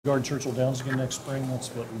Guard Churchill Downs again next spring? That's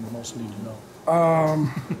what we most need to know.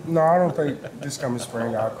 No, I don't think this coming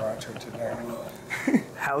spring I'll guard Churchill Downs.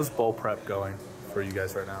 How's bowl prep going for you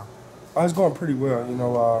guys right now? It's going pretty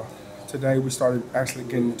well. Today we started actually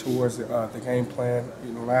getting towards the game plan.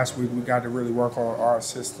 Last week we got to really work on our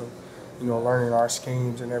system, learning our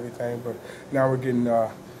schemes and everything. But now we're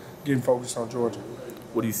getting focused on Georgia.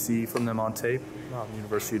 What do you see from them on tape,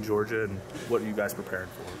 University of Georgia, and what are you guys preparing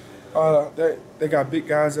for? They got big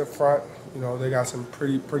guys up front. They got some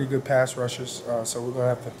pretty good pass rushers. So we're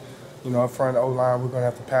gonna have to, up front O-line, we're gonna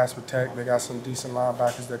have to pass protect. They got some decent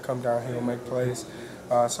linebackers that come downhill and make plays.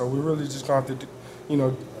 So we're really just gonna have to,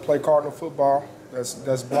 play Cardinal football.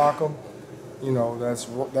 That's block them.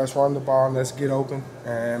 That's run the ball and let's get open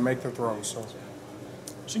and make the throws. So.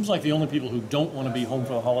 Seems like the only people who don't want to be home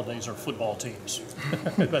for the holidays are football teams.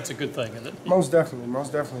 That's a good thing, isn't it? Most definitely,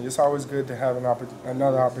 most definitely. It's always good to have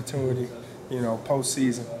another opportunity,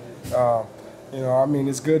 postseason.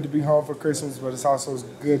 It's good to be home for Christmas, but it's also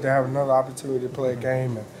good to have another opportunity to play a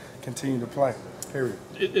game and continue to play, period.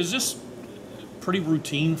 Is this pretty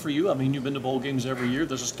routine for you? I mean, you've been to bowl games every year.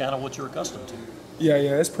 This is kind of what you're accustomed to. Yeah,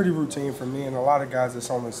 it's pretty routine for me and a lot of guys that's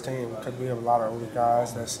on this team because we have a lot of older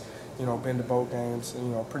guys that's, been to bowl games,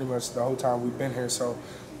 pretty much the whole time we've been here. So,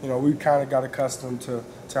 we kind of got accustomed to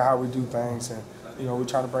how we do things. And, we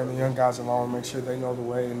try to bring the young guys along, make sure they know the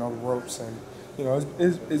way and know the ropes. And,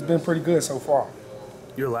 it's been pretty good so far.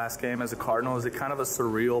 Your last game as a Cardinal, is it kind of a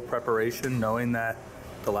surreal preparation knowing that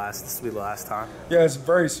this will be the last time? Yeah, it's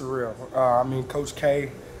very surreal. Coach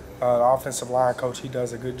K, the offensive line coach, he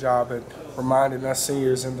does a good job at reminding us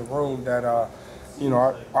seniors in the room that, our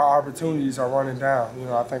opportunities are running down.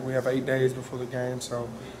 I think we have 8 days before the game. So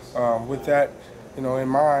with that, in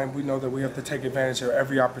mind, we know that we have to take advantage of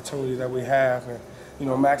every opportunity that we have and,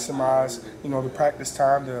 maximize, the practice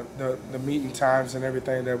time, the meeting times and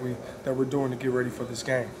everything that we're doing to get ready for this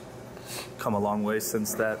game. Come a long way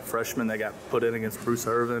since that freshman that got put in against Bruce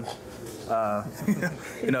Irvin.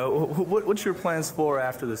 What's your plans for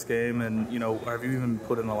after this game, and have you even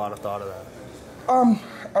put in a lot of thought of that?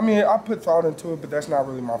 I put thought into it, but that's not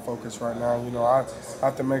really my focus right now. I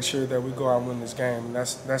have to make sure that we go out and win this game, and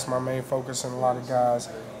that's my main focus. And a lot of guys,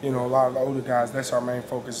 a lot of the older guys, that's our main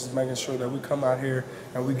focus, is making sure that we come out here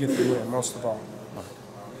and we get the win most of all.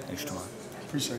 Thanks, Jamon. Appreciate it.